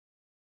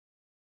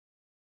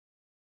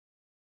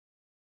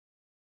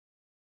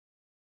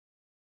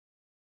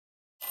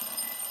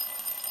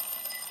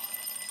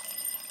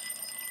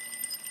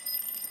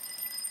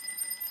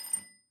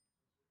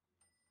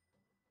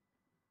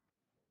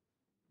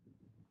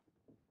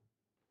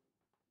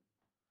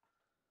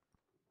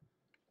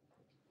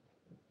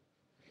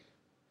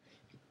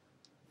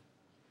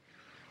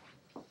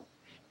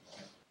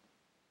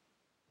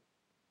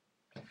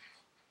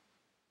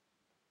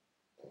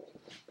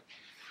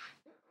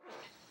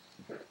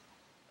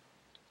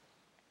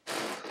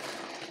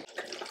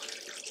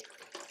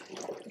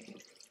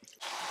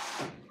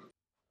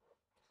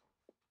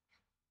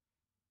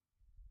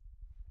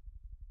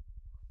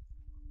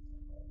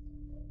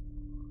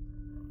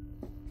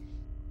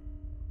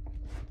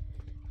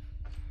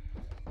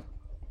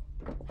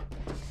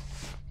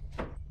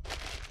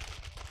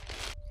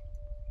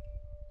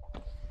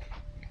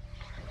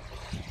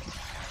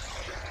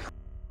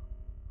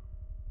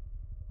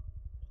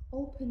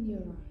Open your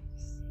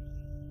eyes.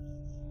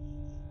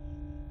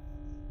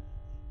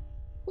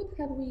 What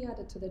have we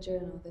added to the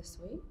journal this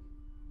week?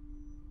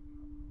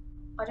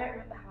 I don't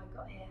remember how I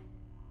got here.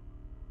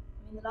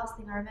 I mean, the last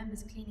thing I remember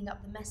is cleaning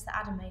up the mess that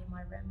Adam made in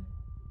my room.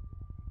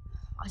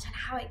 I don't know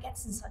how it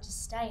gets in such a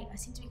state. I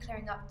seem to be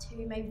clearing up 2,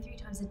 maybe 3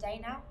 times a day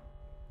now.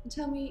 And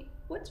tell me,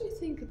 what do you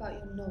think about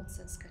your notes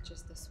and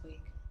sketches this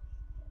week?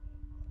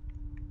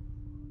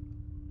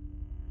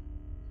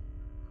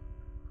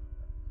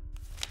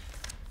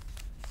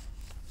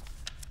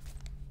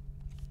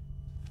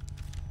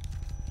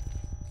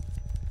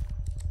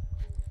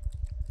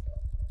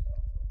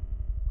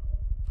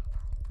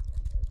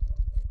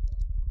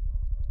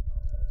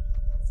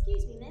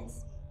 Excuse me,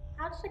 miss.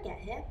 How did I get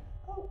here?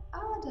 Oh,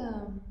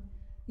 Adam,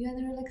 you're in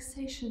the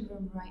relaxation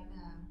room right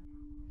now.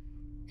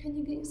 Can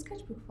you get your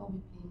sketchbook for me,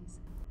 please?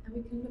 And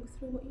we can look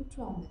through what you've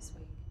drawn this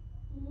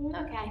week.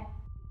 Okay.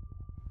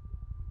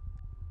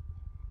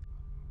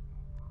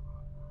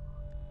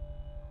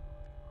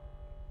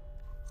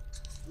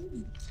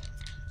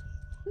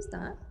 Who's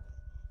that?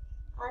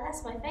 Oh,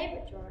 that's my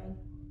favourite drawing.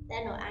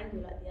 They're not angry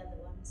like the other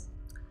ones.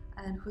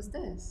 And who's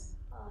this?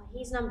 Oh,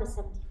 he's number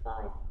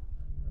 75.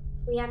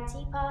 We have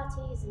tea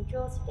parties and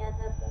draw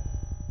together, but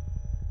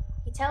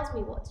he tells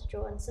me what to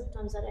draw, and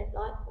sometimes I don't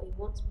like what he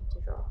wants me to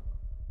draw.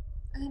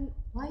 And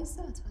why is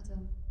that,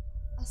 Adam?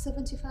 Are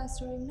 75's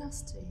drawing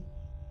nasty?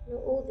 Not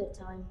all the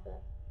time,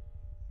 but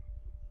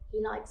he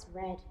likes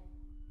red.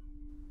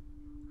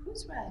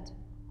 Who's Red?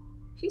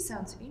 He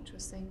sounds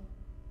interesting.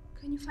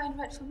 Can you find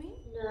Red for me?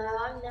 No,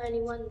 I'm the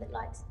only one that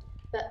likes it.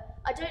 But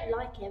I don't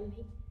like him.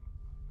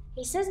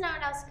 He says no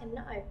one else can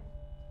know. I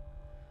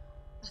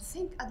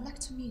think I'd like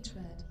to meet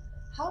Red.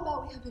 How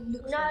about we have a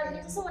look No, for he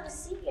him? doesn't want to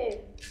see you.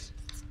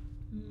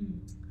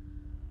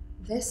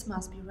 This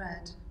must be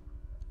Red.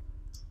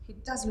 He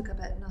does look a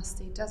bit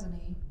nasty, doesn't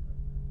he?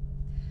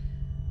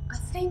 I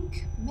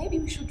think maybe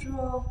we should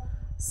draw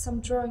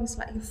some drawings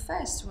like your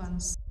first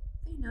ones.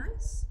 They're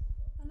nice.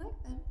 I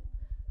like them.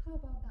 How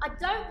about that? I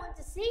don't want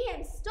to see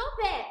him. Stop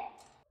it!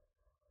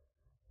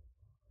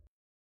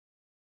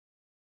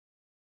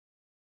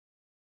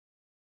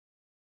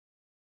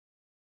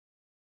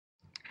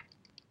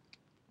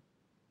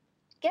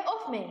 Get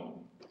off me!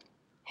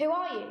 Who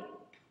are you?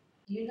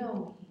 You know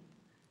me.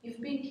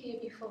 You've been here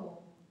before.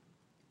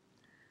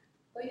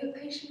 But you're a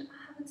patient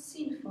I haven't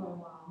seen for a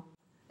while.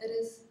 It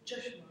is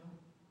Joshua,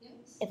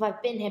 yes? If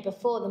I've been here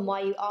before, then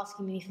why are you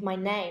asking me for my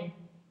name?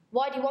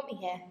 Why do you want me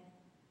here?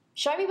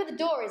 Show me where the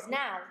door is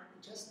now.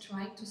 We're just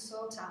trying to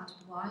sort out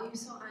why you're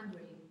so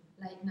angry,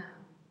 like now.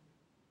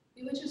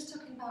 We were just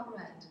talking about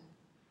Red.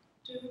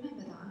 Do you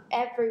remember that?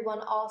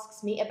 Everyone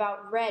asks me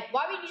about Red.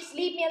 Why won't you just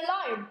leave me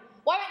alone?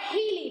 Why won't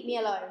he leave me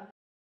alone?